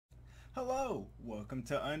Hello, welcome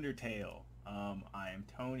to Undertale. I am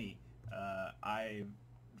Tony. I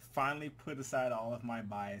finally put aside all of my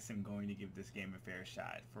bias and going to give this game a fair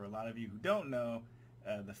shot. For a lot of you who don't know,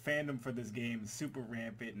 the fandom for this game is super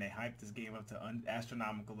rampant, and they hyped this game up to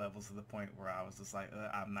astronomical levels to the point where I was just like,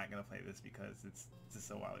 I'm not gonna play this because it's just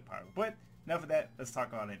so wildly popular. But enough of that. Let's talk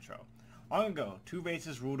about intro. Long ago, two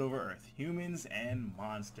races ruled over Earth: humans and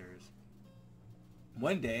monsters.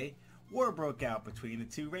 One day, war broke out between the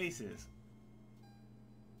two races.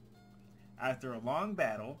 After a long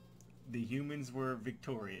battle, the humans were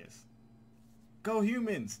victorious. Go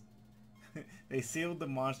humans! They sealed the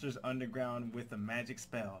monsters underground with a magic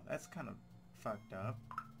spell. That's kind of fucked up.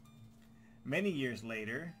 Many years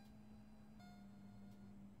later,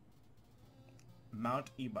 Mount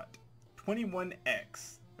Ebot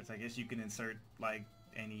 21X, which I guess you can insert like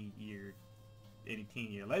any year, any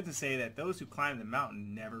teen year. Legends say that those who climb the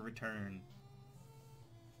mountain never return.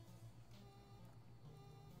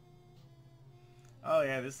 Oh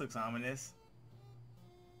yeah, this looks ominous.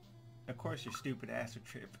 Of course your stupid ass would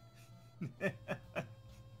trip.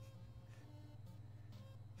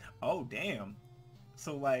 Oh damn.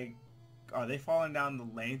 So like, are they falling down the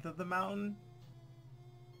length of the mountain?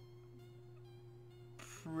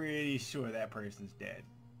 Pretty sure that person's dead.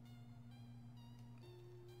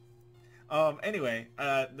 Anyway,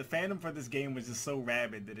 the fandom for this game was just so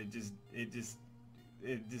rabid that it just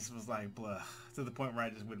was like blah, to the point where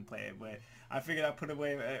I just wouldn't play it. But I figured I'd put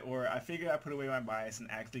away my bias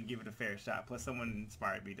and actually give it a fair shot. Plus, someone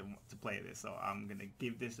inspired me to play this, so I'm gonna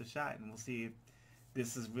give this a shot, and we'll see if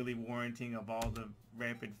this is really warranting of all the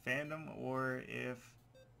rampant fandom, or if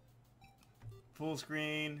full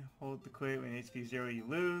screen, hold the quit when HP 0 you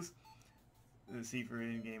lose. The C for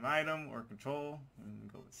in-game item or control,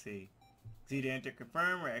 and go with C. Z to enter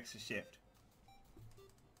confirm or X to shift.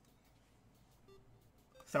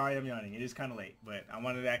 Sorry I'm yawning, it is kind of late, but I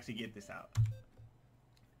wanted to actually get this out.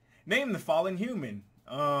 Name the fallen human.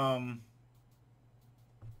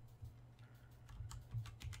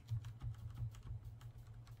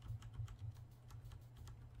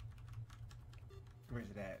 Where's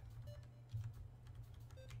it at?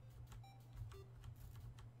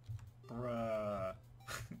 Bruh.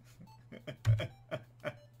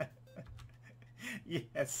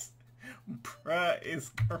 Yes, bruh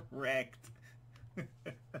is correct.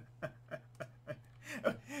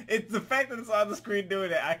 It's the fact that it's on the screen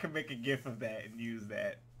doing it. I can make a gif of that and use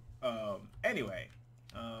that. Anyway,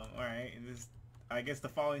 alright, I guess the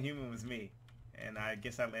fallen human was me, and I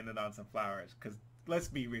guess I landed on some flowers, because let's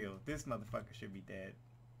be real, this motherfucker should be dead.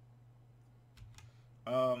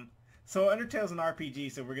 So Undertale's an RPG,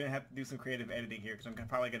 so we're gonna have to do some creative editing here, because I'm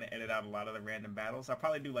probably gonna edit out a lot of the random battles. I'll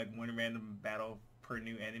probably do like one random battle per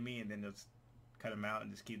new enemy, and then just cut them out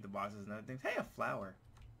and just keep the bosses and other things. Hey, a flower.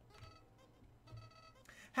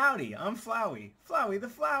 Howdy, I'm Flowey. Flowey the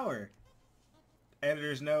flower.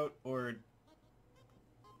 Editor's note, or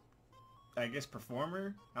I guess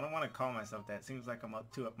performer? I don't want to call myself that. Seems like I'm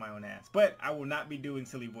too up my own ass. But I will not be doing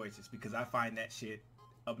silly voices because I find that shit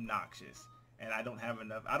obnoxious. And I don't have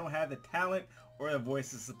the talent or the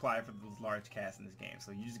voice to supply for those large casts in this game.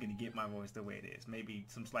 So you're just going to get my voice the way it is. Maybe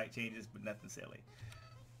some slight changes, but nothing silly.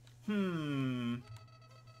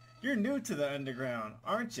 You're new to the underground,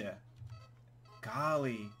 aren't you?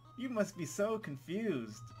 Golly, you must be so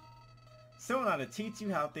confused. Someone ought to teach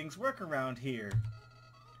you how things work around here.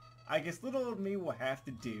 I guess little old me will have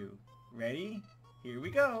to do. Ready? Here we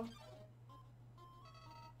go.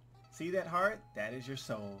 See that heart? That is your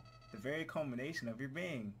soul. The very culmination of your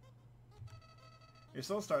being. Your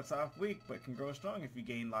soul starts off weak, but can grow strong if you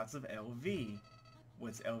gain lots of LV.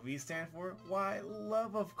 What's LV stand for? Why,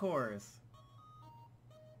 love, of course.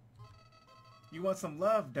 You want some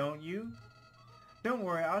love, don't you? Don't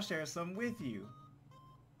worry, I'll share some with you.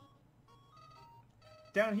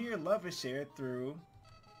 Down here, love is shared through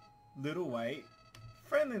little white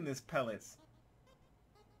friendliness pellets.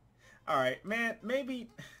 Alright, man, maybe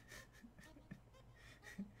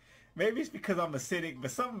it's because I'm acidic,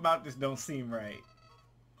 but something about this don't seem right.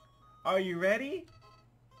 Are you ready?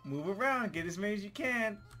 Move around, get as many as you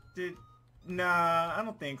can. Nah, I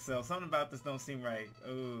don't think so. Something about this don't seem right.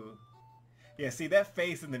 Ooh. Yeah, see, that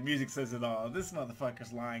face and the music says it all. This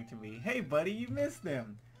motherfucker's lying to me. Hey, buddy, you missed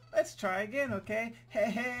them. Let's try again, okay?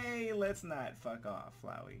 Hey, let's not. Fuck off,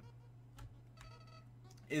 Flowey.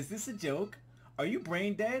 Is this a joke? Are you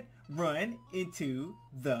brain dead? Run into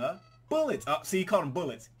the bullets. Oh, see, he called them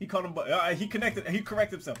bullets. He called them he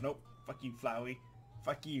corrected himself. Nope. Fuck you, Flowey.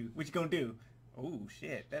 Fuck you. What you gonna do? Oh,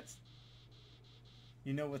 shit.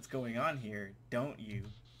 You know what's going on here, don't you?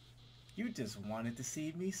 You just wanted to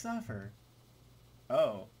see me suffer.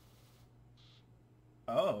 Oh.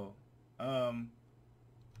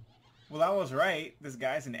 was right. This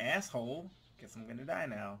guy's an asshole. Guess I'm gonna die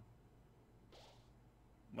now.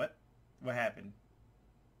 What? What happened?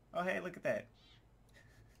 Oh, hey, look at that.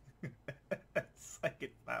 Suck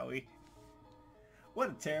it, Flowey. What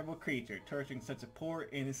a terrible creature, torturing such a poor,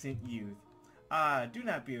 innocent youth. Ah, do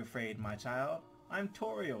not be afraid, my child. I'm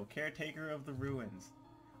Toriel, caretaker of the ruins.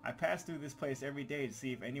 I pass through this place every day to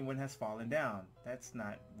see if anyone has fallen down. That's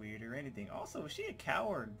not weird or anything. Also, is she a cow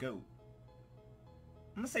or a goat?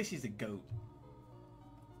 I'm gonna say she's a goat.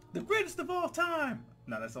 The greatest of all time!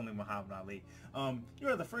 No, that's only Muhammad Ali. You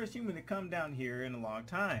are the first human to come down here in a long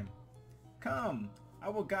time. Come, I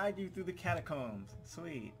will guide you through the catacombs.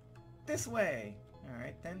 Sweet. This way!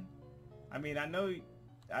 Alright then. I mean, I know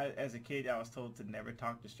as a kid I was told to never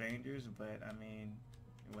talk to strangers, but I mean,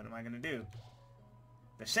 what am I gonna do?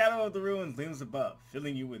 The shadow of the ruins looms above,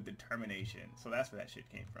 filling you with determination. So that's where that shit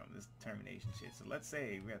came from, this determination shit. So let's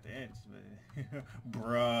say we're at the end.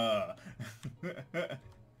 Bruh.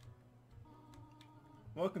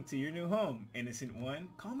 Welcome to your new home, innocent one.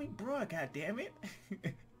 Call me bruh, goddammit.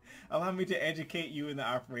 Allow me to educate you in the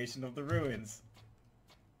operation of the ruins.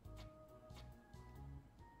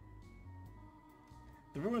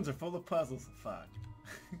 The ruins are full of puzzles. Fuck.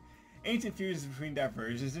 Ancient fusions between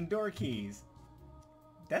diversions and door keys.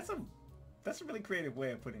 That's a really creative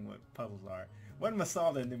way of putting what puzzles are. One must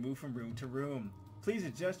solve them to move from room to room. Please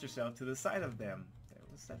adjust yourself to the sight of them.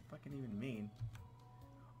 What's that fucking even mean?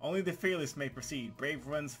 Only the fearless may proceed. Brave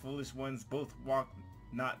ones, foolish ones, both walk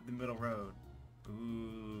not the middle road.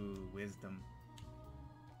 Ooh, wisdom.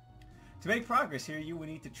 To make progress here, you will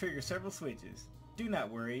need to trigger several switches. Do not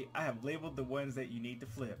worry, I have labeled the ones that you need to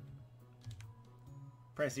flip.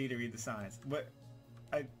 Press E to read the signs. What?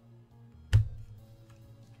 Okay.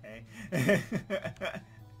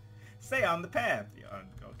 Stay on the path.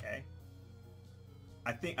 Okay.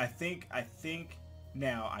 I think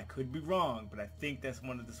now, I could be wrong, but I think that's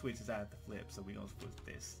one of the switches I have to flip, so we're gonna flip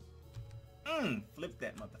this. Flip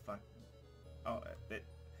that motherfucker. Oh,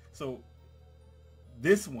 so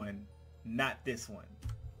this one, not this one.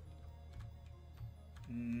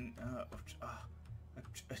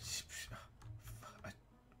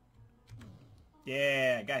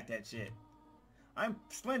 Yeah, I got that shit. I'm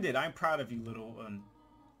splendid. I'm proud of you, little one.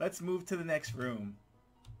 Let's move to the next room.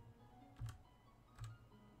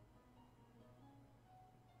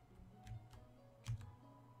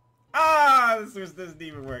 Ah, this doesn't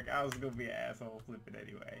even work. I was gonna be an asshole flipping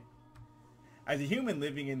anyway. As a human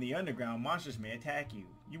living in the underground, monsters may attack you.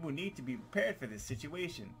 You will need to be prepared for this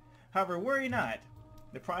situation. However, worry not.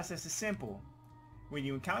 The process is simple. When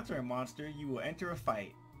you encounter a monster, you will enter a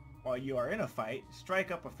fight. While you are in a fight,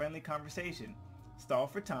 strike up a friendly conversation. Stall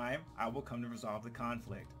for time. I will come to resolve the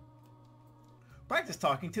conflict. Practice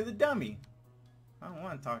talking to the dummy. I don't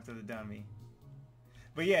want to talk to the dummy.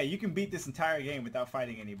 But yeah, you can beat this entire game without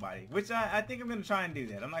fighting anybody, which I think I'm gonna try and do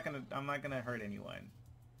that. I'm not gonna hurt anyone.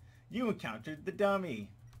 You encountered the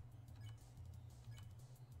dummy.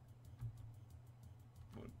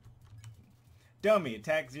 Dummy,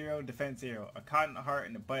 attack 0, defense 0. A cotton heart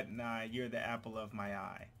and a button eye. You're the apple of my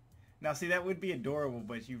eye. Now, see, that would be adorable,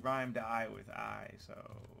 but you rhymed eye with eye, so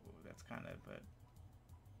that's kind of. But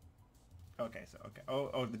okay, so okay.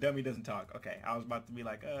 Oh, the dummy doesn't talk. Okay, I was about to be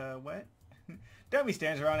like, what? Dummy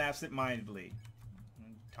stands around absent-mindedly.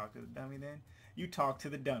 Talk to the dummy then. You talk to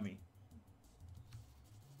the dummy.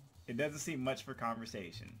 It doesn't seem much for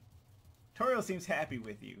conversation. Toriel seems happy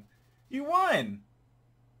with you. You won!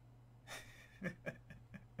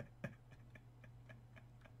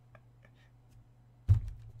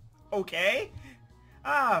 Okay.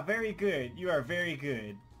 Ah, very good. You are very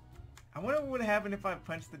good. I wonder what would happen if I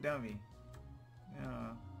punched the dummy.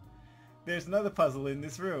 There's another puzzle in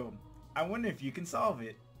this room. I wonder if you can solve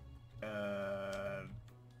it.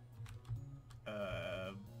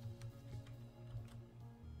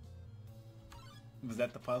 Was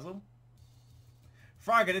that the puzzle?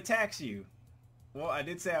 Frogget attacks you. Well, I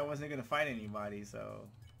did say I wasn't going to fight anybody, so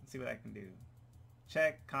let's see what I can do.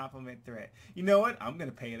 Check, compliment, threat. You know what? I'm going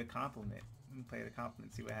to pay it a compliment. I'm going to pay it a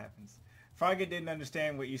compliment, see what happens. Frogget didn't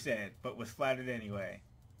understand what you said, but was flattered anyway.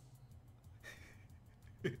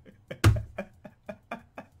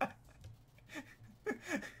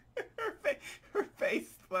 her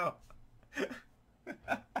face fell.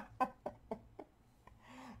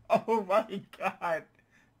 Oh my god.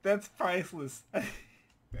 That's priceless.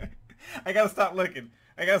 I gotta stop looking.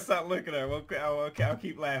 I gotta stop looking at her. I'll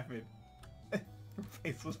keep laughing. Her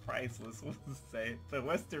face was priceless. What does it say? The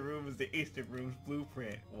western room is the eastern room's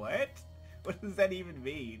blueprint. What? What does that even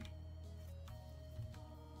mean?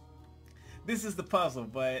 This is the puzzle,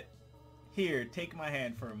 but here, take my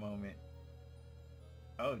hand for a moment.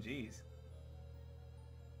 Oh, jeez.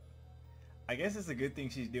 I guess it's a good thing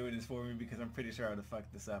she's doing this for me because I'm pretty sure I would have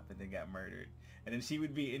fucked this up and then got murdered. And then she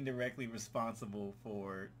would be indirectly responsible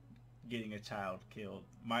for getting a child killed.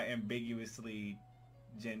 My ambiguously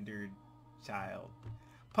gendered child.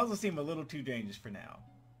 Puzzles seem a little too dangerous for now.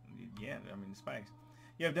 Yeah, I mean, spikes.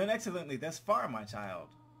 You have done excellently thus far, my child.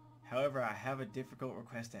 However, I have a difficult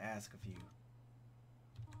request to ask of you.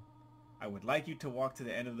 I would like you to walk to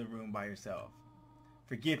the end of the room by yourself.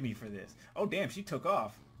 Forgive me for this. Oh, damn, she took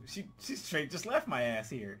off. She straight just left my ass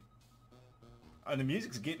here. Oh, the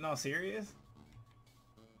music's getting all serious?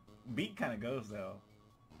 Beat kind of goes, though.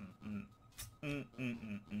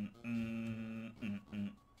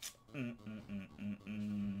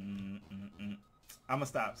 I'ma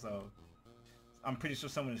stop, so I'm pretty sure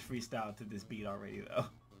someone has freestyled to this beat already, though.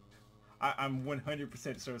 I'm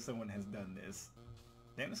 100% sure someone has done this.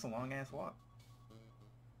 Damn, it's a long-ass walk.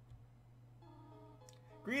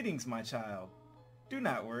 Greetings, my child. Do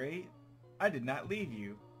not worry. I did not leave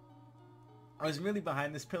you. I was merely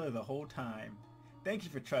behind this pillar the whole time. Thank you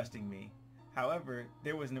for trusting me. However,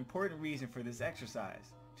 there was an important reason for this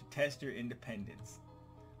exercise, to test your independence.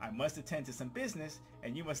 I must attend to some business,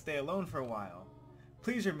 and you must stay alone for a while.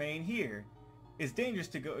 Please remain here. It's dangerous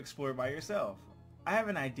to go explore by yourself. I have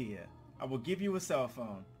an idea. I will give you a cell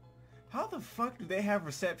phone. How the fuck do they have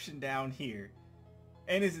reception down here?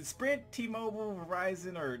 And is it Sprint, T-Mobile,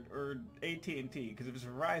 Verizon, or AT&T? Because if it's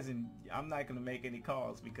Verizon, I'm not going to make any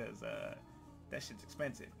calls because that shit's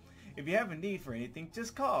expensive. If you have a need for anything,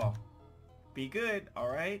 just call. Be good,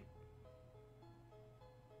 alright?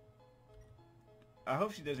 I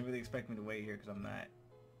hope she doesn't really expect me to wait here because I'm not.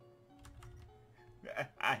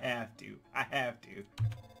 I have to. I have to.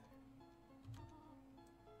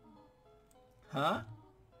 Huh?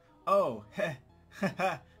 Oh,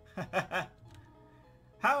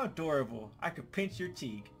 how adorable. I could pinch your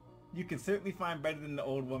cheek. You can certainly find better than the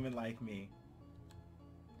old woman like me.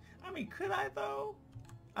 I mean, could I though?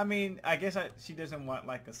 I mean, I guess she doesn't want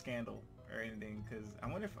like a scandal or anything, because I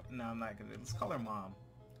wonder if... No, I'm not gonna... Let's call her mom.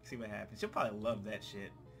 See what happens. She'll probably love that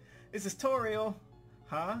shit. This is Toriel.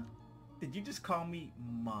 Huh? Did you just call me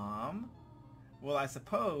mom? Well, I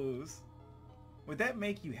suppose... Would that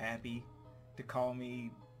make you happy? To call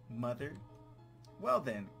me mother? Well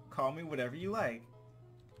then, call me whatever you like.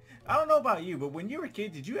 I don't know about you, but when you were a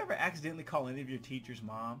kid, did you ever accidentally call any of your teachers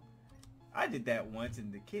mom? I did that once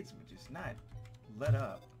and the kids would just not let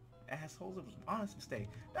up. Assholes, it was an honest mistake.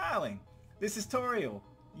 Darling, this is Toriel.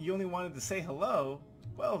 You only wanted to say hello?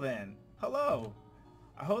 Well then, hello.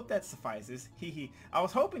 I hope that suffices. Hee. I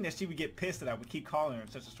was hoping that she would get pissed that I would keep calling her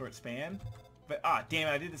in such a short span. But, damn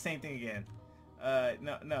it, I did the same thing again.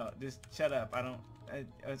 No, just shut up. I don't...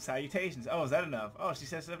 salutations. Oh, is that enough? Oh, she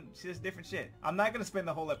says different shit. I'm not gonna spend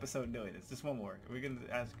the whole episode doing this. Just one more. We're gonna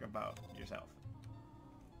ask her about yourself.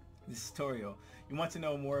 This is Toriel. You want to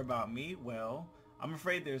know more about me? Well, I'm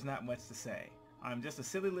afraid there's not much to say. I'm just a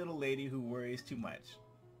silly little lady who worries too much.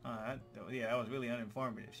 Yeah, that was really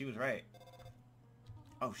uninformative. She was right.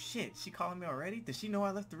 Oh shit, she calling me already? Does she know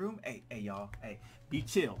I left the room? Hey, y'all. Hey, be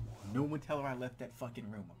chill. No one tell her I left that fucking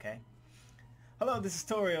room, okay? Hello, this is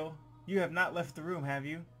Toriel. You have not left the room, have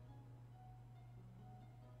you?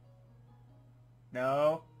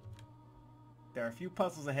 No. There are a few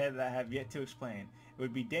puzzles ahead that I have yet to explain. It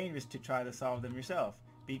would be dangerous to try to solve them yourself.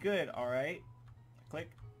 Be good, alright? Click.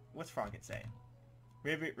 What's Froggett saying?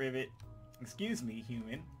 Rivet. Excuse me,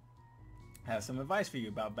 human. I have some advice for you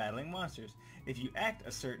about battling monsters. If you act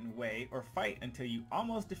a certain way or fight until you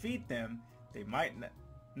almost defeat them, they might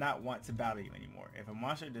not want to battle you anymore. If a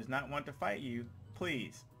monster does not want to fight you,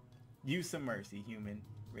 please use some mercy, human.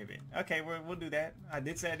 Rivet. Okay, we'll do that. I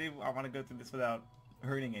did say I want to go through this without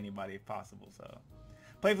hurting anybody if possible, so.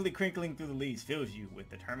 Playfully crinkling through the leaves fills you with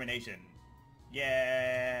determination.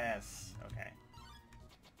 Yes! Okay.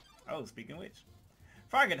 Oh, speaking of which.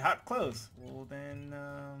 Froggett hopped close. Well then,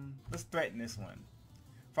 let's threaten this one.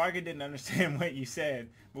 Froggett didn't understand what you said,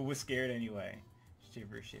 but was scared anyway.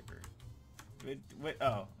 Shiver. What?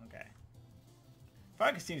 Oh, okay.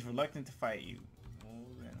 Froggett seems reluctant to fight you. Well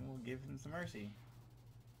then, we'll give him some mercy.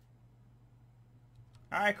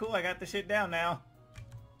 Alright, cool, I got the shit down now.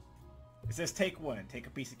 It says take one. Take a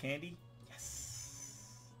piece of candy. Yes!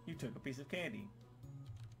 You took a piece of candy.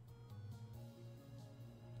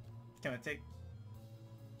 Can I take...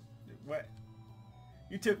 What?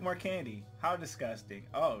 You took more candy. How disgusting.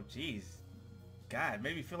 Oh, jeez. God,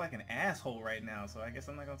 made me feel like an asshole right now, so I guess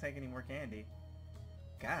I'm not gonna take any more candy.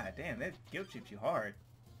 God damn, that guilt trips you hard.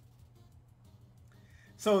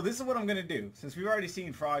 So this is what I'm gonna do. Since we've already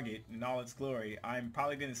seen Froggett in all its glory, I'm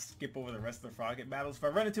probably gonna skip over the rest of the Froggett battles. If I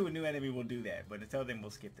run into a new enemy, we'll do that. But until then,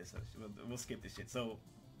 we'll skip this. We'll skip this shit. So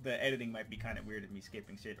the editing might be kind of weird of me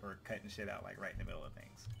skipping shit or cutting shit out like right in the middle of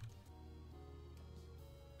things.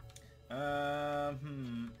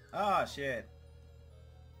 Oh shit.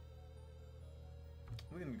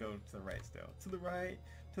 We're gonna go to the right still. To the right,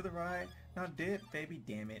 to the right. Now dip, baby,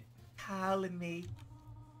 damn it. Howling me.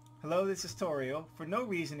 Hello, this is Toriel. For no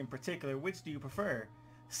reason in particular, which do you prefer?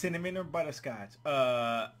 Cinnamon or butterscotch?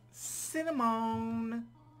 Cinnamon.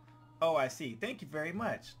 Oh, I see. Thank you very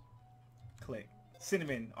much. Click.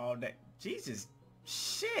 Cinnamon all day. Jesus.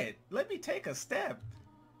 Shit. Let me take a step.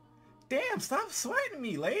 Damn, stop sweating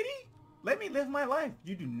me, lady. Let me live my life.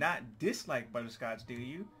 You do not dislike butterscotch, do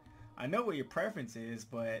you? I know what your preference is,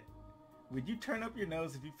 but would you turn up your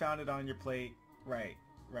nose if you found it on your plate? Right,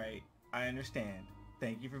 right. I understand.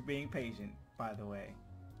 Thank you for being patient, by the way.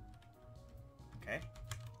 Okay.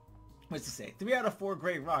 What's it say? 3 out of 4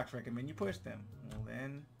 great rocks recommend you push them. Well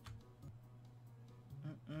then.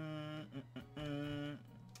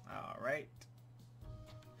 Alright.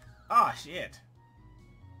 Ah, shit.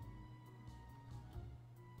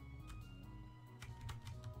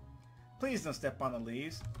 Please don't step on the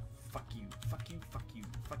leaves. Fuck you, fuck you, fuck you,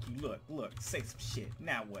 fuck you. Look, look, say some shit.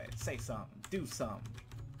 Now what? Say something. Do something.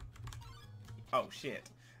 Oh, shit.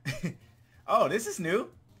 Oh, this is new.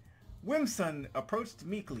 Whimsun approached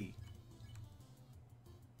meekly.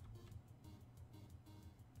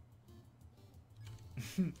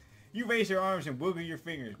 You raise your arms and wiggle your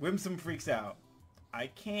fingers. Whimsun freaks out. I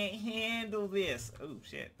can't handle this. Oh,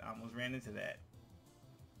 shit. I almost ran into that.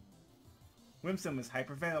 Whimsun was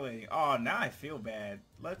hyperventilating. Oh, now I feel bad.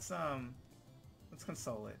 Let's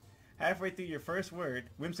console it. Halfway through your first word,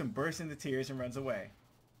 Whimsun bursts into tears and runs away.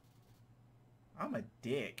 I'm a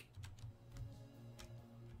dick.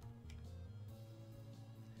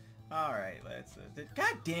 Alright, let's...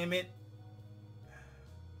 God damn it!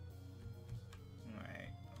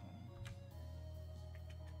 Alright.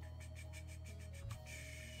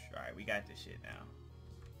 Alright, we got this shit now.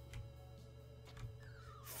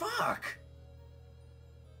 Fuck!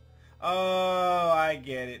 Oh, I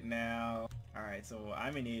get it now. Alright, so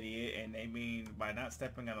I'm an idiot, and they mean by not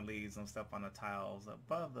stepping on the leaves, don't step on the tiles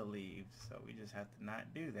above the leaves. So we just have to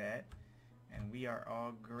not do that. And we are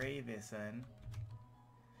all gravy, son.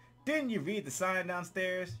 Didn't you read the sign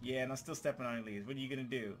downstairs? Yeah, and I'm still stepping on the leaves. What are you gonna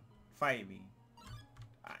do? Fight me.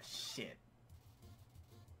 Ah, shit.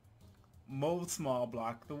 Mold small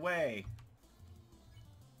block the way.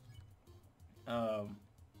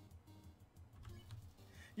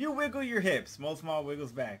 You wiggle your hips. Mold small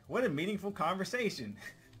wiggles back. What a meaningful conversation.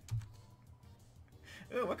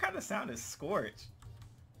 Ew, what kind of sound is scorch?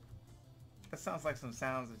 That sounds like some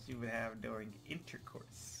sounds that you would have during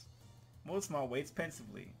intercourse. Mold small waits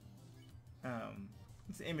pensively.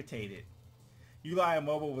 Let's imitate it. You lie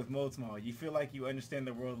immobile with Mold small. You feel like you understand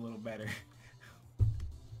the world a little better.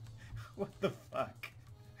 What the fuck?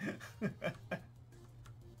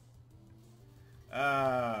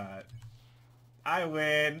 I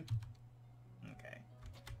win. Okay.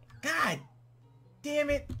 God damn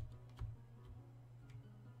it.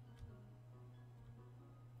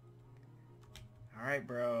 Alright,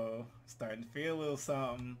 bro. Starting to feel a little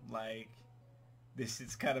something. Like, this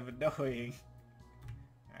shit's kind of annoying.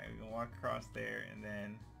 Alright, we're gonna walk across there and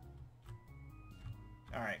then...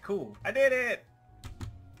 Alright, cool. I did it!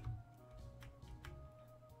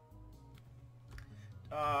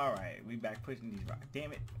 Alright, we back pushing these rocks.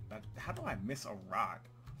 Damn it. How do I miss a rock?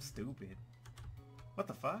 I'm stupid. What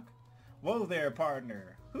the fuck? Whoa there,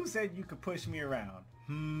 partner. Who said you could push me around?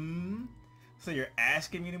 So you're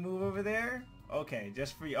asking me to move over there? Okay,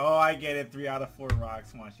 just for you. Oh, I get it. 3 out of 4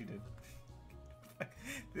 rocks wants you to...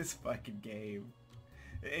 This fucking game.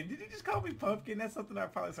 Did you just call me Pumpkin? That's something I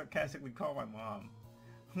probably sarcastically call my mom.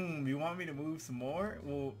 You want me to move some more?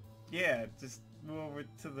 Well, yeah, just move over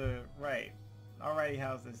to the right. Alrighty,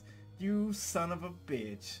 how's this? You son of a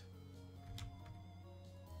bitch.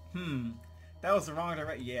 That was the wrong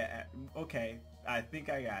direction. Yeah, okay. I think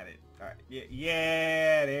I got it. Alright,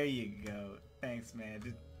 yeah, there you go. Thanks,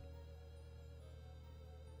 man.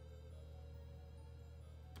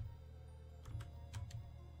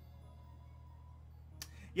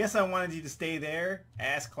 Yes, I wanted you to stay there,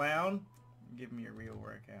 ass clown. Give me a real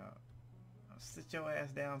workout. I'll sit your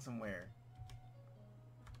ass down somewhere.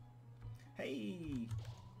 Hey!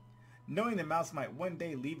 Knowing the mouse might one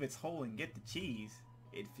day leave its hole and get the cheese,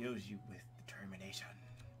 it fills you with determination.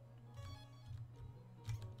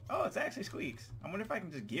 Oh, it's actually Squeaks. I wonder if I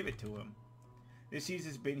can just give it to him. This cheese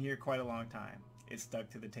has been here quite a long time. It's stuck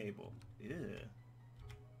to the table. Ew.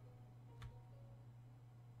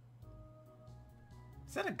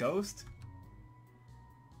 Is that a ghost?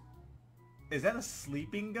 Is that a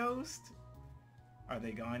sleeping ghost? Are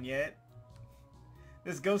they gone yet?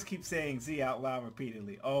 This ghost keeps saying Z out loud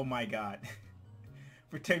repeatedly. Oh my god.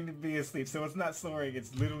 Pretending to be asleep. So it's not snoring,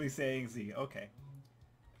 it's literally saying Z. Okay.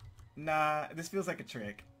 Nah, this feels like a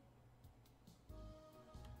trick.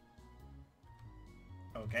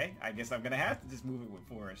 Okay, I guess I'm gonna have to just move it with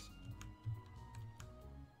force.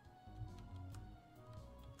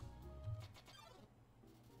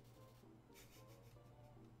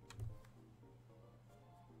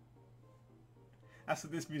 That's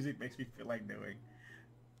what this music makes me feel like doing.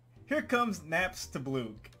 Here comes Naps to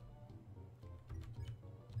Blook.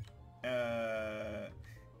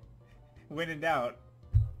 When in doubt,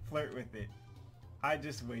 flirt with it. I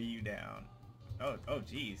just weigh you down. Oh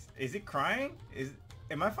geez. Is it crying?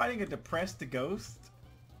 Am I fighting a depressed ghost?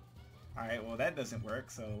 Alright, well that doesn't work,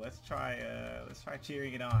 so let's try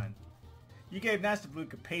cheering it on. You gave Naps to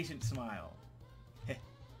Blook a patient smile.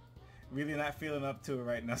 Really not feeling up to it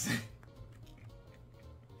right now.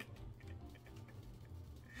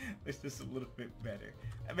 It's just a little bit better.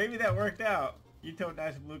 Maybe that worked out. You told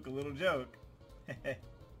Nash Luke a little joke.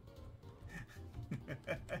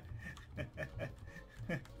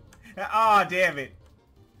 Aw, damn it.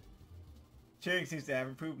 Cheering seems to have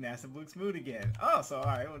improved NASA Luke's mood again. Oh, so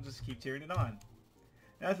alright, we'll just keep cheering it on.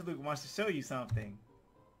 NASA Luke wants to show you something.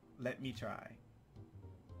 Let me try.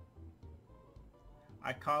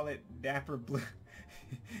 I call it Dapper Blue.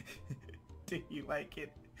 Do you like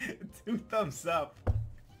it? 2 thumbs up.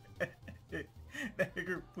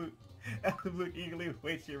 Dapper Blue eagerly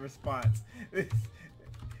waits your response.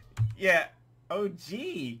 Yeah. Oh,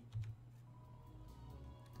 gee.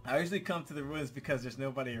 I usually come to the ruins because there's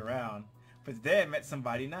nobody around, but today I met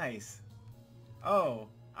somebody nice. Oh,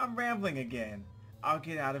 I'm rambling again. I'll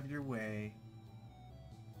get out of your way.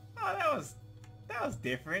 Oh, that was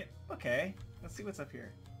different. Okay, let's see what's up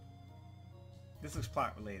here. This looks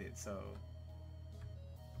plot related, so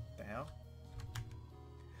what the hell?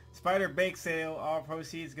 Spider bake sale. All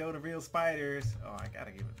proceeds go to real spiders. Oh, I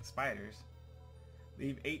gotta give it to spiders.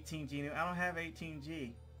 Leave 18G. I don't have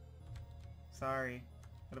 18G. Sorry.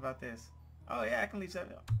 What about this? Oh yeah, I can leave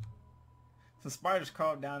 7. Some spiders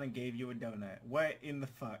crawled down and gave you a donut. What in the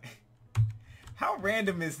fuck? How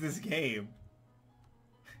random is this game?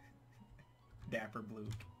 Dapper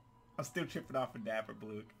Blook. I'm still tripping off of Dapper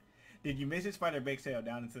Blook. Did you miss it? Spider bake sale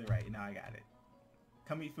down and to the right. Now I got it.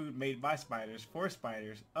 Come eat food made by spiders, for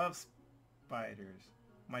spiders, of spiders.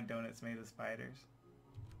 My donut's made of spiders.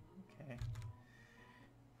 Okay.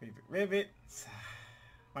 Favorite rivet.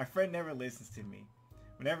 My friend never listens to me.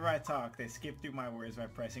 Whenever I talk, they skip through my words by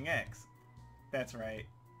pressing X. That's right.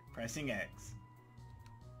 Pressing X.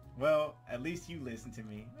 Well, at least you listen to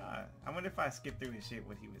me. I wonder if I skip through his shit,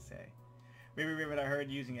 what he would say. Favorite rivet I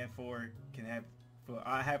heard using F4 can have...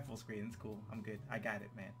 I have full screen. It's cool. I'm good. I got it,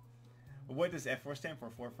 man. What does F4 stand for?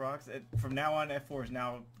 4 frogs? From now on, F4 is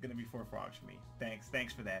now going to be 4 frogs for me.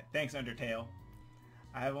 Thanks for that. Thanks, Undertale.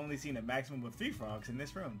 I have only seen a maximum of 3 frogs in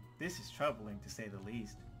this room. This is troubling, to say the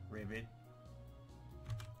least. Rivet.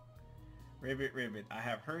 Rivet. I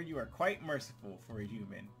have heard you are quite merciful for a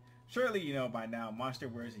human. Surely you know by now monster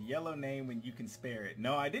wears a yellow name when you can spare it.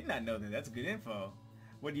 No, I did not know that. That's good info.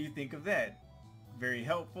 What do you think of that? Very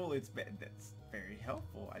helpful. That's very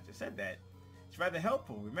helpful. I just said that. It's rather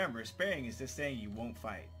helpful. Remember, sparing is just saying you won't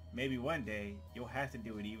fight. Maybe one day, you'll have to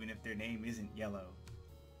do it even if their name isn't yellow.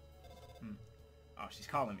 Oh, she's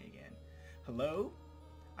calling me again. Hello?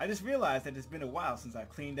 I just realized that it's been a while since I've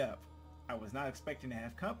cleaned up. I was not expecting to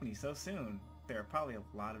have company so soon. There are probably a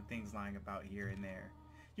lot of things lying about here and there.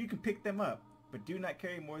 You can pick them up, but do not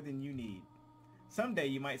carry more than you need. Someday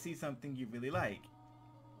you might see something you really like.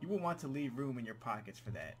 You will want to leave room in your pockets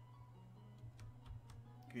for that.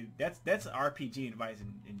 That's RPG advice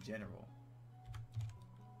in general.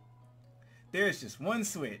 There's just one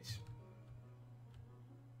switch.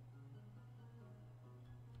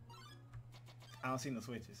 I don't see no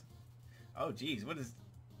switches. Oh geez, what is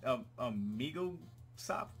Migo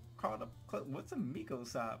Sop called? What's a Migo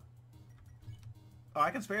Sop? Oh,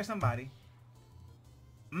 I can spare somebody.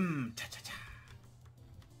 Cha-cha-cha.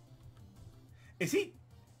 Is he?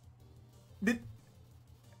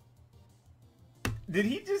 Did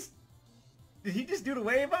he just do the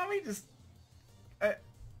wave on me? Let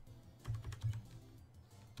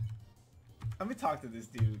me talk to this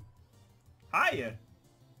dude. Hiya.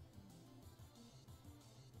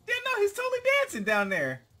 Yeah, no, he's totally dancing down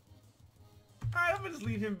there. Alright, I'm gonna just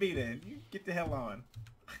leave him be then. You get the hell on.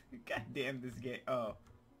 God damn this game. Oh.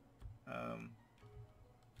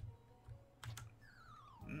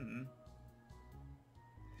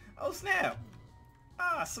 Oh snap.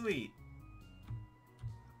 Ah, sweet.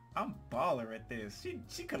 I'm baller at this.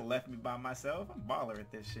 She could have left me by myself. I'm baller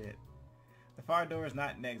at this shit. The far door is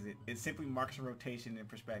not an exit. It simply marks a rotation in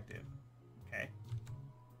perspective. Okay.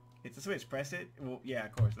 It's a switch. Press it. Well, yeah,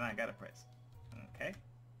 of course. Now I gotta press. Okay.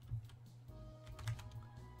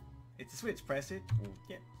 It's a switch. Press it.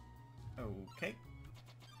 Yeah. Okay.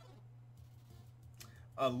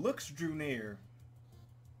 Looks drew near.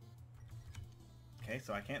 Okay,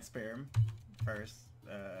 so I can't spare him first.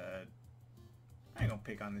 I ain't gonna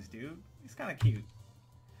pick on this dude. He's kind of cute.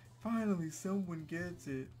 Finally, someone gets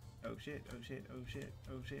it. Oh shit, oh shit, oh shit,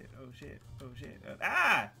 oh shit, oh shit, oh shit.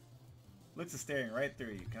 Ah! Looks is staring right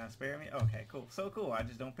through you. Can I spare me? Okay, cool. So cool. I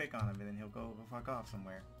just don't pick on him and then he'll go fuck off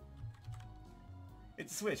somewhere.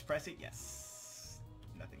 It's a switch. Press it. Yes.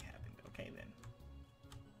 Nothing happened. Okay then.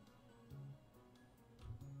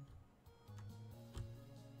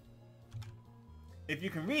 If you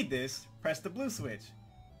can read this, press the blue switch.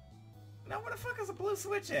 Now where the fuck is the blue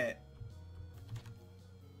switch at?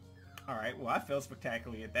 Alright, well I failed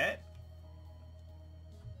spectacularly at that.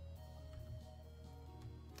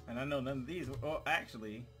 And I know none of these... Oh,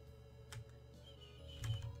 actually...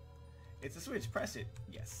 It's a switch. Press it.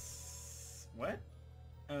 Yes. What?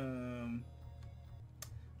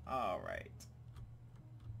 Alright.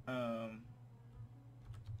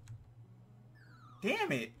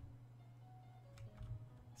 Damn it!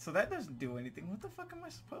 So that doesn't do anything. What the fuck am I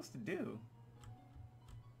supposed to do?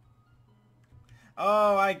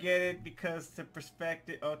 Oh, I get it. Because the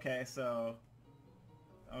perspective... Okay, so...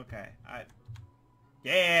 Okay.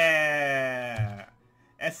 Yeah!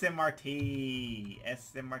 SMRT.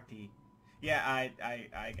 SMRT. Yeah, I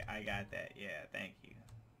got that. Yeah, thank you.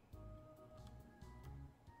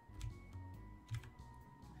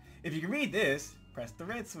 If you can read this, press the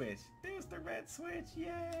red switch. There's the red switch.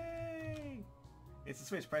 Yay! It's a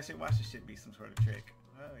switch. Press it. Watch this shit be some sort of trick.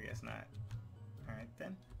 Oh, I guess not. Alright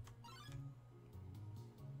then.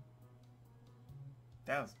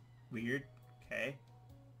 That was weird. Okay.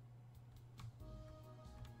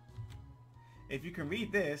 If you can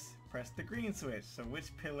read this, press the green switch. So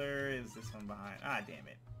which pillar is this one behind? Ah, damn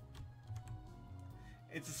it.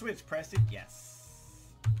 It's a switch. Press it. Yes.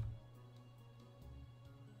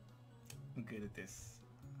 I'm good at this.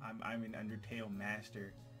 I'm an Undertale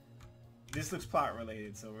master. This looks plot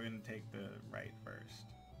related, so we're gonna take the right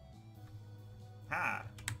first. Ha!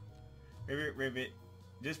 Rivet, rivet.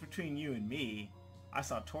 Just between you and me, I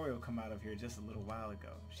saw Toriel come out of here just a little while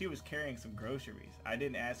ago. She was carrying some groceries. I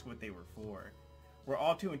didn't ask what they were for. We're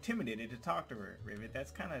all too intimidated to talk to her, Rivet.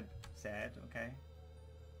 That's kind of sad, okay?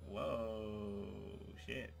 Whoa,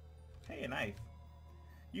 shit. Hey, a knife.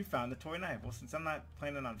 You found the toy knife. Well, since I'm not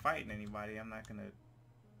planning on fighting anybody, I'm not gonna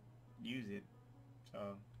use it.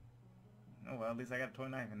 So, oh well, at least I got a toy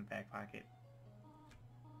knife in the back pocket.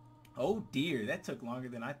 Oh dear, that took longer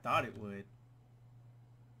than I thought it would.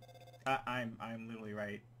 I'm literally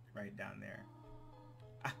right down there.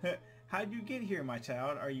 How'd you get here, my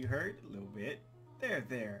child? Are you hurt? A little bit.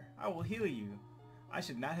 There. I will heal you. I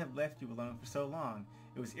should not have left you alone for so long.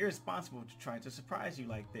 It was irresponsible to try to surprise you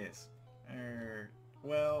like this.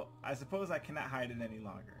 Well, I suppose I cannot hide it any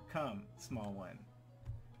longer. Come, small one.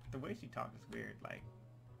 The way she talks is weird, like,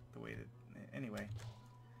 the way that... Anyway.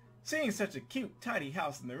 Seeing such a cute, tidy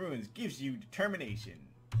house in the ruins gives you determination.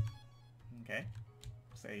 Okay.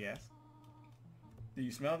 Say yes. Do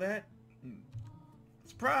you smell that?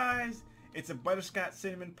 Surprise! It's a butterscotch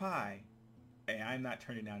cinnamon pie. Hey, I'm not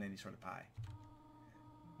turning down any sort of pie.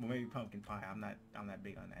 Well, maybe pumpkin pie. I'm not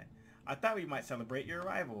big on that. I thought we might celebrate your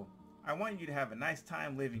arrival. I want you to have a nice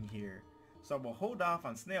time living here, so we'll hold off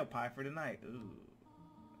on snail pie for tonight. Ooh.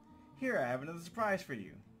 Here, I have another surprise for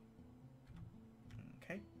you.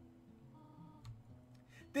 Okay.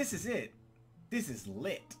 This is it. This is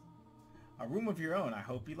lit. A room of your own. I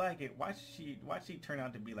hope you like it. Watch she turn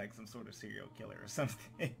out to be like some sort of serial killer or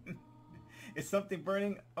something. Is something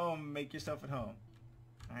burning? Oh, make yourself at home.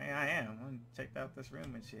 I am. I checked out this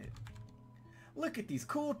room and shit. Look at these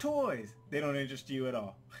cool toys. They don't interest you at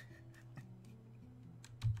all.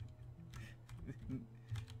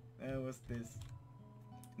 What's this?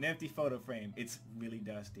 An empty photo frame. It's really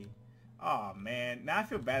dusty. Oh man. Now I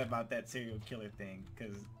feel bad about that serial killer thing,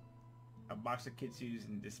 because a box of kid shoes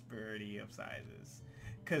in disparity of sizes.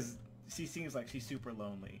 Because she seems like she's super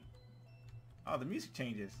lonely. Oh, the music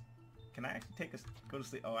changes. Can I actually go to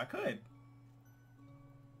sleep? Oh, I could.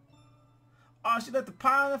 Oh, she left the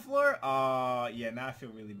pie on the floor? Oh, yeah, now I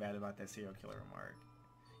feel really bad about that serial killer remark.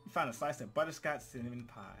 You found a slice of butterscotch cinnamon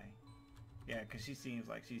pie. Yeah, because she seems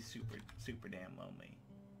like she's super damn lonely.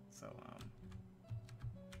 So,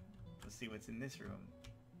 let's see what's in this room.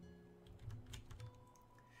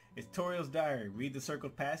 It's Toriel's diary. Read the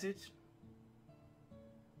circled passage.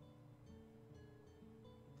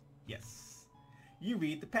 Yes. You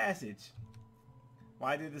read the passage.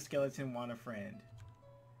 Why did the skeleton want a friend?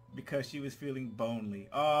 Because she was feeling bonely.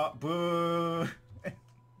 Oh, boo!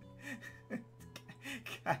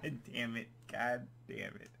 God damn it. God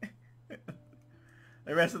damn it.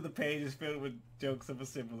 The rest of the page is filled with jokes of a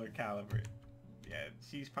similar caliber. Yeah,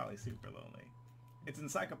 she's probably super lonely. It's an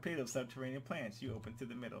encyclopedia of subterranean plants. You open to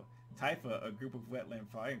the middle. Typha, a group of wetland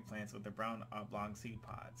flowering plants with the brown oblong seed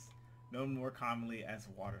pods, known more commonly as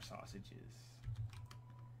water sausages.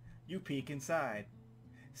 You peek inside.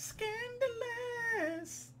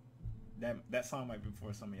 Scandalous! That song might be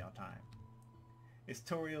before some of y'all time. It's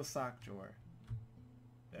Toriel's sock drawer.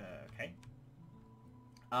 Okay.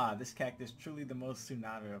 Ah, this cactus truly the most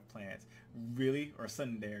Tsunade of plants. Really? Or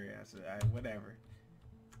Sundari, whatever.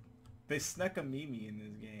 They snuck a Mimi in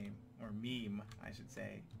this game. Or meme, I should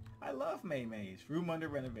say. I love Maymays. Room under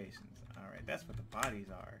renovations. Alright, that's what the bodies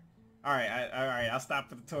are. Alright, I'll stop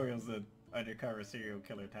for the tutorials of undercover serial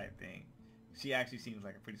killer type thing. She actually seems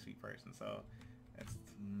like a pretty sweet person, so that's...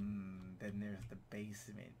 then there's the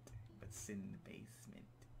basement. What's in the basement?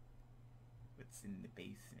 What's in the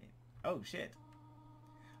basement? Oh, shit.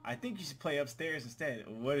 I think you should play upstairs instead.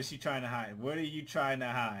 What is she trying to hide? What are you trying to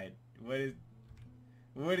hide?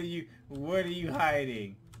 What are you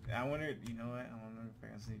hiding? I wonder, you know what? I wonder if I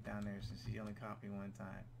can sneak down there since she only caught me one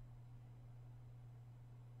time.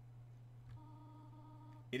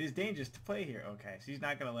 It is dangerous to play here. Okay, she's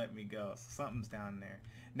not gonna let me go. So something's down there.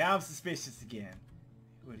 Now I'm suspicious again.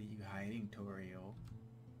 What are you hiding, Toriel?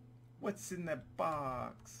 What's in that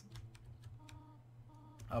box?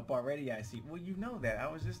 Up already, I see. Well, you know that. I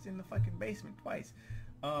was just in the fucking basement twice.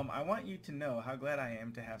 I want you to know how glad I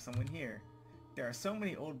am to have someone here. There are so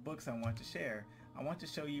many old books I want to share. I want to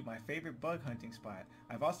show you my favorite bug hunting spot.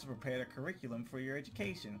 I've also prepared a curriculum for your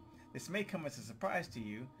education. This may come as a surprise to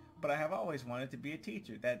you, but I have always wanted to be a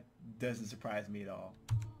teacher. That doesn't surprise me at all.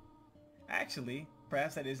 Actually,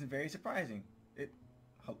 perhaps that isn't very surprising.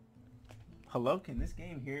 Hello? Can this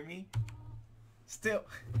game hear me? Still...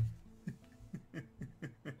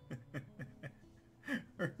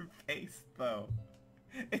 Her face, though.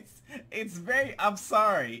 It's very... I'm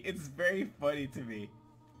sorry. It's very funny to me.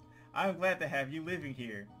 I'm glad to have you living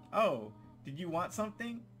here. Oh, did you want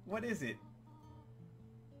something? What is it?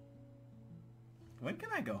 When can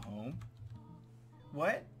I go home?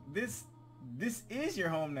 What? This is your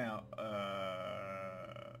home now.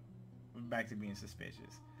 Back to being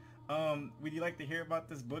suspicious. Would you like to hear about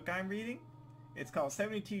this book I'm reading? It's called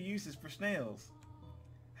 72 Uses for Snails.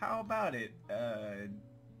 How about it?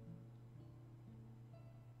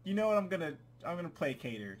 You know what? I'm gonna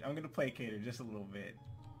placate her. I'm gonna placate her just a little bit.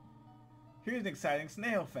 Here's an exciting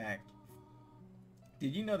snail fact.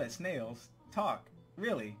 Did you know that snails talk?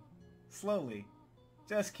 Really? Slowly.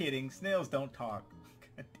 Just kidding. Snails don't talk.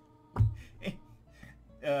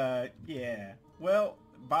 Yeah. Well,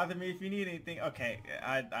 bother me if you need anything. Okay,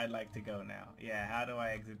 I'd like to go now. Yeah, how do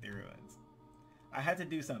I exit the ruins? I had to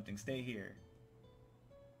do something. Stay here.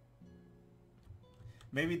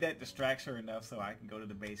 Maybe that distracts her enough so I can go to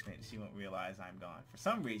the basement and she won't realize I'm gone. For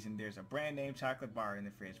some reason, there's a brand name chocolate bar in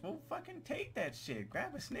the fridge. Well, fucking take that shit.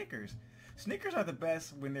 Grab a Snickers. Snickers are the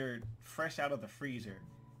best when they're fresh out of the freezer.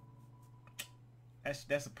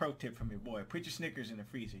 That's a pro tip from your boy. Put your Snickers in the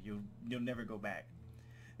freezer. You'll never go back.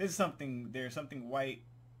 There's some white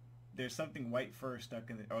fur stuck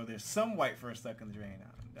in the, or there's some white fur stuck in the drain.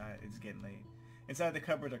 It's getting late. Inside the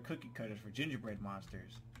cupboard are cookie cutters for gingerbread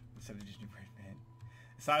monsters instead of gingerbread men.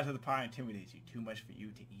 The size of the pie intimidates you too much for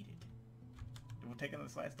you to eat it. We'll take another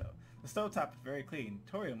slice though. The stovetop is very clean.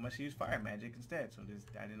 Toriel must use fire magic instead. So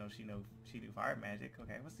I didn't know she knew fire magic.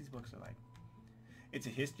 Okay, what's these books are like? It's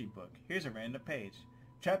a history book. Here's a random page.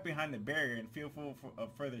 Trapped behind the barrier and fearful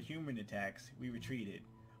of further human attacks, we retreated.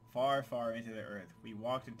 Far, far into the earth. We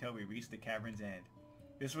walked until we reached the cavern's end.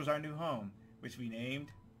 This was our new home, which we named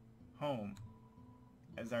Home.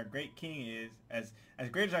 As our great king is, as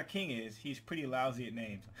great as our king is, he's pretty lousy at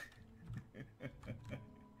names.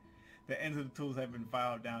 The ends of the tools have been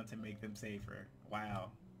filed down to make them safer.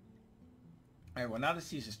 Wow. Alright, well now that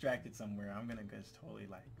she's distracted somewhere, I'm gonna just totally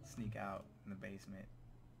like sneak out in the basement.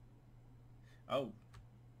 Oh.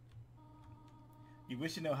 You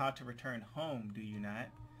wish to know how to return home, do you not?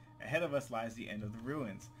 Ahead of us lies the end of the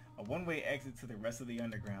ruins, a one-way exit to the rest of the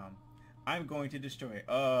underground. I'm going to destroy it.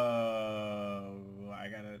 Oh, I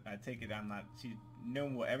take it no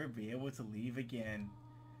one will ever be able to leave again.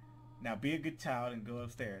 Now be a good child and go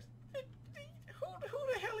upstairs. Who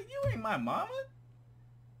the hell are you? Ain't my mama?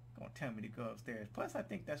 gonna tell me to go upstairs. Plus, I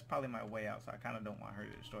think that's probably my way out, so I kind of don't want her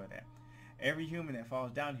to destroy that. Every human that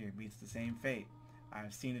falls down here meets the same fate. I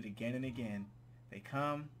have seen it again and again. They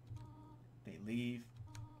come, they leave,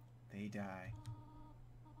 they die.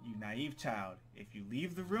 You naive child, if you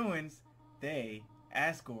leave the ruins, they,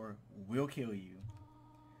 Asgore, will kill you.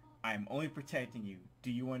 I am only protecting you.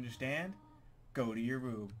 Do you understand? Go to your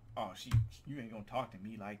room. Oh, you ain't gonna talk to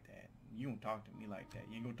me like that. You don't talk to me like that.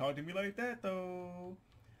 You ain't gonna talk to me like that, though.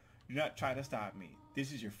 Do not try to stop me.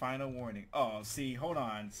 This is your final warning. Oh, see, hold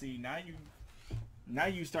on. See, now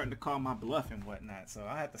you starting to call my bluff and whatnot. So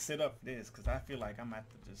I have to sit up for this because I feel like I'm gonna have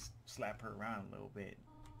to just slap her around a little bit.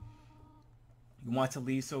 You want to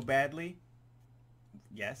leave so badly?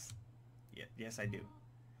 Yes. Yes, I do.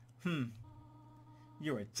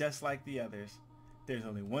 You are just like the others. There's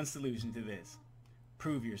only one solution to this.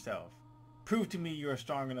 Prove yourself. Prove to me you are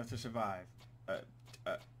strong enough to survive.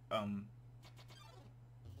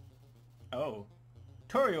 Oh.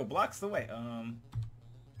 Torio blocks the way.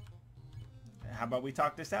 How about we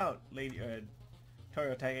talk this out, lady?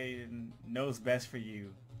 Torio knows best for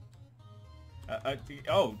you.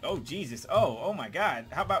 Oh, Jesus. Oh my God.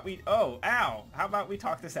 How about we, ow. How about we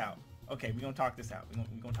talk this out? Okay, we're gonna talk this out. We're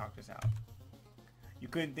gonna talk this out. You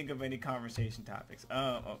couldn't think of any conversation topics.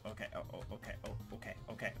 Okay. Okay.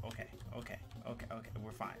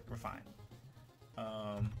 We're fine.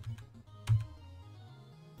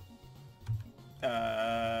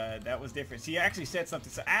 That was different. She actually said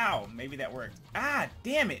something. So, ow, maybe that worked. Ah,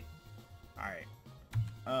 damn it. All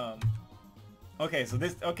right. Okay, so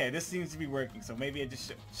this seems to be working. So maybe I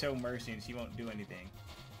just show mercy and she won't do anything.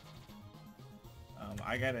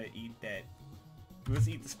 I gotta eat that. Let's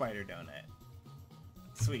eat the spider donut.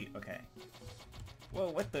 Sweet, okay.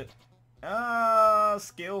 Whoa, what the? Oh,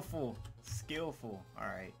 skillful.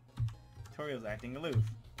 Alright. Torio's acting aloof.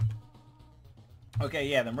 Okay,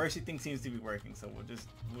 yeah, the mercy thing seems to be working, so we'll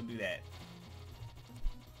do that.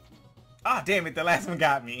 Ah, damn it, the last one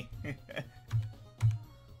got me.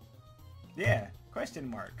 Yeah, question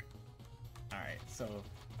mark. Alright, so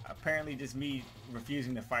apparently just me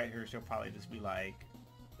refusing to fight her, she'll probably just be like,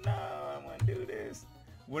 no, I want to do this.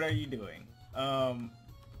 What are you doing?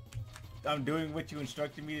 I'm doing what you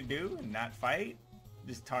instructed me to do and not fight.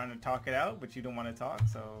 Just trying to talk it out, but you don't want to talk,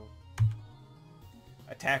 so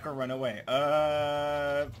attack or run away.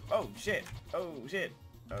 Oh shit. Okay.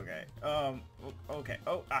 Okay.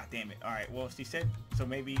 Oh, ah, damn it. All right. Well, she said so.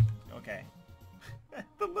 Maybe. Okay.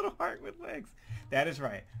 The little heart with legs. That is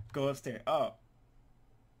right. Go upstairs. Oh.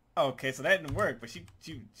 Okay. So that didn't work. But she.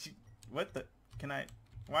 What the? Can I?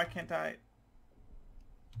 Why can't I?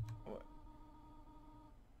 What?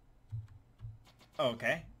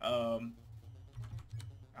 Okay. I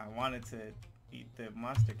wanted to eat the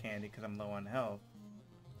monster candy because I'm low on health.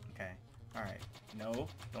 Okay. All right. No.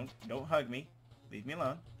 Don't hug me. Leave me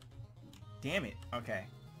alone. Damn it. Okay.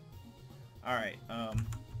 All right.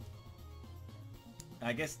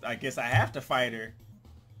 I guess I have to fight her.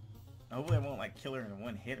 Hopefully I won't like kill her in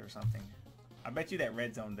one hit or something. I bet you that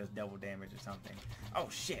red zone does double damage or something. Oh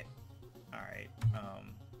shit. All right.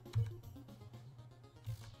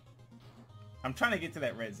 I'm trying to get to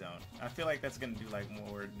that red zone. I feel like that's gonna do like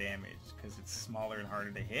more damage because it's smaller and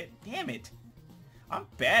harder to hit. Damn it. I'm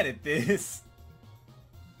bad at this.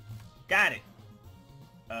 Got it.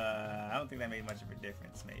 I don't think that made much of a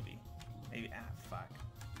difference. Maybe. Fuck.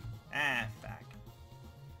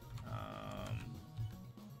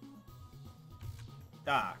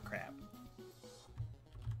 Crap.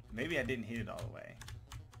 Maybe I didn't hit it all the way.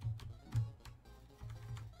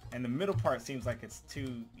 And the middle part seems like it's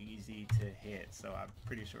too easy to hit, so I'm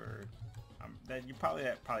pretty sure that probably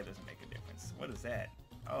doesn't make a difference. What is that?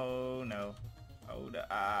 Oh no. Oh,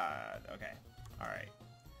 okay. All right.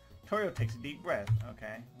 Torio takes a deep breath.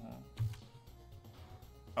 Okay. Well.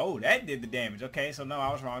 Oh, that did the damage. Okay, so no,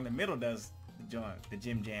 I was wrong. The middle does the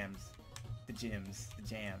jams.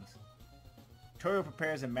 Torio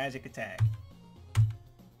prepares a magic attack.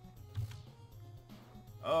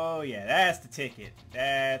 Oh yeah, that's the ticket.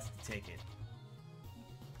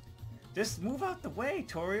 Just move out the way,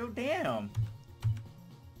 Torio. Damn.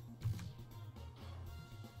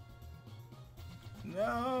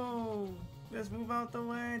 No. Just move out the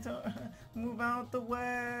way. Move out the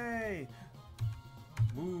way.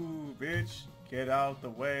 Move, bitch. Get out the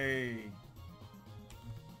way.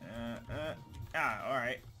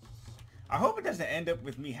 Alright. I hope it doesn't end up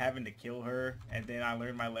with me having to kill her and then I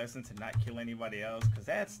learn my lesson to not kill anybody else, because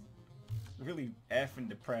that's really effing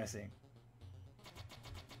depressing.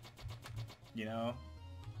 You know?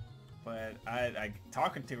 But I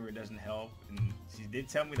talking to her doesn't help, and she did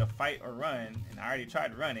tell me to fight or run, and I already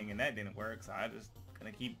tried running and that didn't work, so I just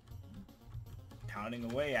gonna keep pounding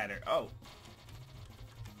away at her. Oh.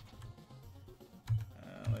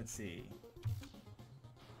 Let's see.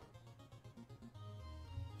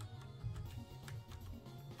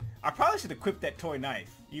 I probably should equip that toy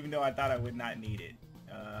knife, even though I thought I would not need it.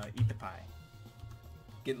 Eat the pie.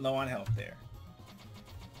 Getting low on health there.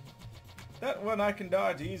 That one I can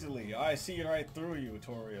dodge easily. I see right through you,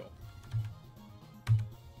 Toriel.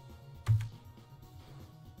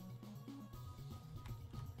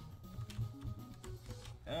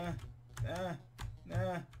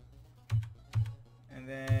 And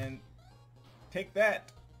then take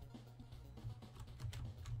that.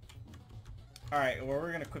 Alright, well,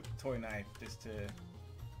 we're gonna equip the toy knife just to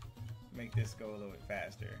make this go a little bit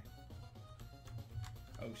faster.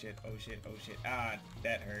 Oh shit, oh shit, oh shit. Ah,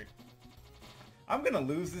 that hurt. I'm gonna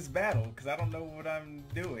lose this battle because I don't know what I'm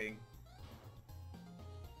doing.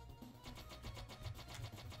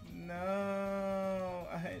 No,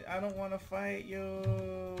 I don't want to fight you.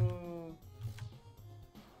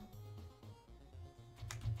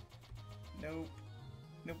 Nope.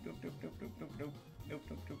 Nope, nope, nope, nope, nope, nope, nope. Nope,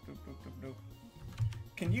 nope, nope, nope, nope, nope, nope.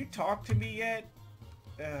 Can you talk to me yet?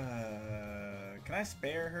 Can I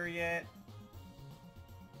spare her yet?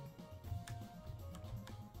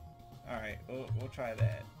 Alright, we'll try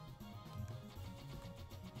that.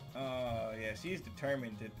 Oh, yeah, she's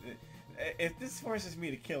determined to... If this forces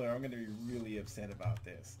me to kill her, I'm gonna be really upset about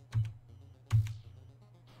this.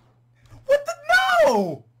 What the...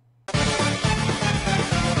 No!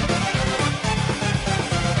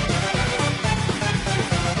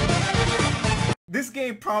 This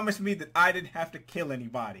game promised me that I didn't have to kill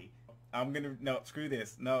anybody. I'm gonna... No, screw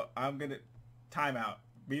this. No, I'm gonna... Time out.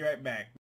 Be right back.